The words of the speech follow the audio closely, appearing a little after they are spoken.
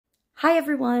Hi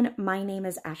everyone, my name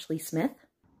is Ashley Smith.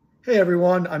 Hey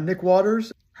everyone, I'm Nick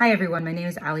Waters. Hi everyone, my name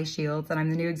is Allie Shields and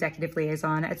I'm the new Executive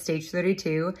Liaison at Stage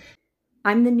 32.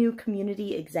 I'm the new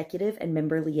Community Executive and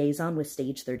Member Liaison with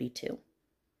Stage 32.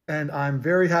 And I'm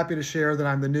very happy to share that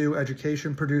I'm the new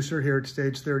Education Producer here at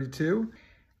Stage 32.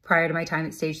 Prior to my time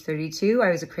at Stage 32,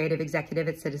 I was a Creative Executive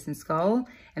at Citizen Skull,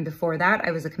 and before that, I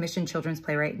was a commissioned children's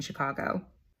playwright in Chicago.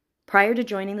 Prior to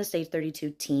joining the Stage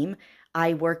 32 team,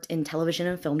 I worked in television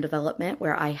and film development,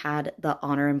 where I had the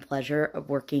honor and pleasure of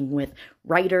working with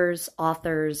writers,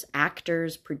 authors,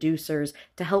 actors, producers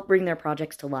to help bring their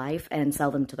projects to life and sell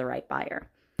them to the right buyer.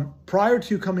 Prior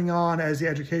to coming on as the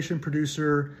Education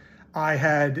Producer,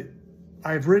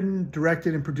 I've written,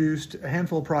 directed, and produced a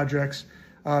handful of projects.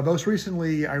 Most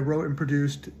recently, I wrote and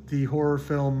produced the horror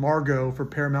film Margot for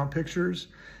Paramount Pictures,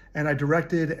 and I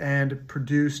directed and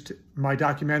produced my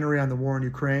documentary on the war in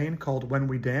Ukraine called When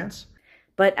We Dance.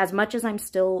 But as much as I'm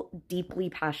still deeply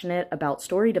passionate about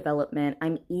story development,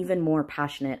 I'm even more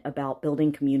passionate about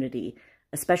building community,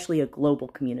 especially a global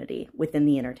community within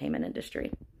the entertainment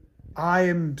industry. I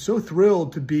am so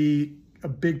thrilled to be a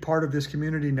big part of this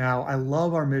community now. I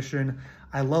love our mission.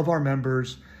 I love our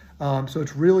members. So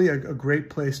it's really a great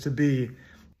place to be.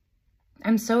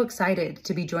 I'm so excited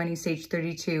to be joining Stage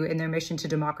 32 in their mission to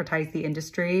democratize the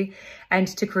industry and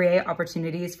to create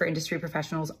opportunities for industry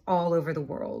professionals all over the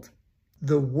world.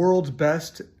 The world's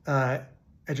best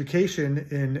education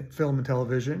in film and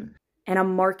television. And a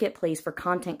marketplace for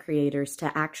content creators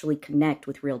to actually connect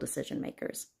with real decision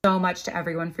makers. So much to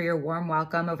everyone for your warm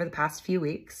welcome over the past few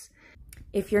weeks.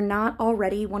 If you're not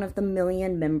already one of the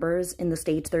million members in the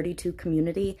Stage 32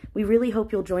 community, we really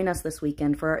hope you'll join us this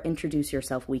weekend for our Introduce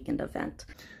Yourself weekend event,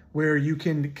 where you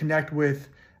can connect with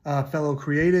fellow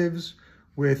creatives,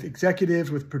 with executives,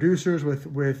 with producers,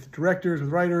 with directors, with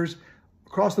writers,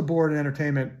 across the board in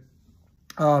entertainment.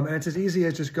 And it's as easy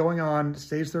as just going on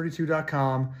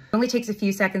stage32.com. It only takes a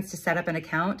few seconds to set up an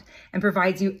account and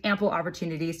provides you ample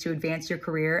opportunities to advance your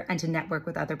career and to network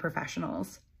with other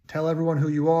professionals. Tell everyone who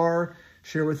you are,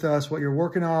 share with us what you're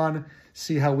working on,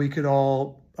 see how we could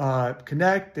all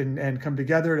connect and come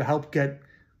together to help get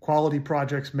quality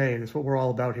projects made. That's what we're all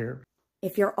about here.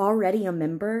 If you're already a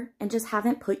member and just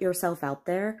haven't put yourself out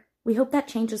there, we hope that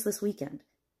changes this weekend.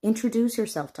 Introduce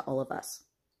yourself to all of us.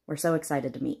 We're so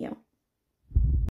excited to meet you.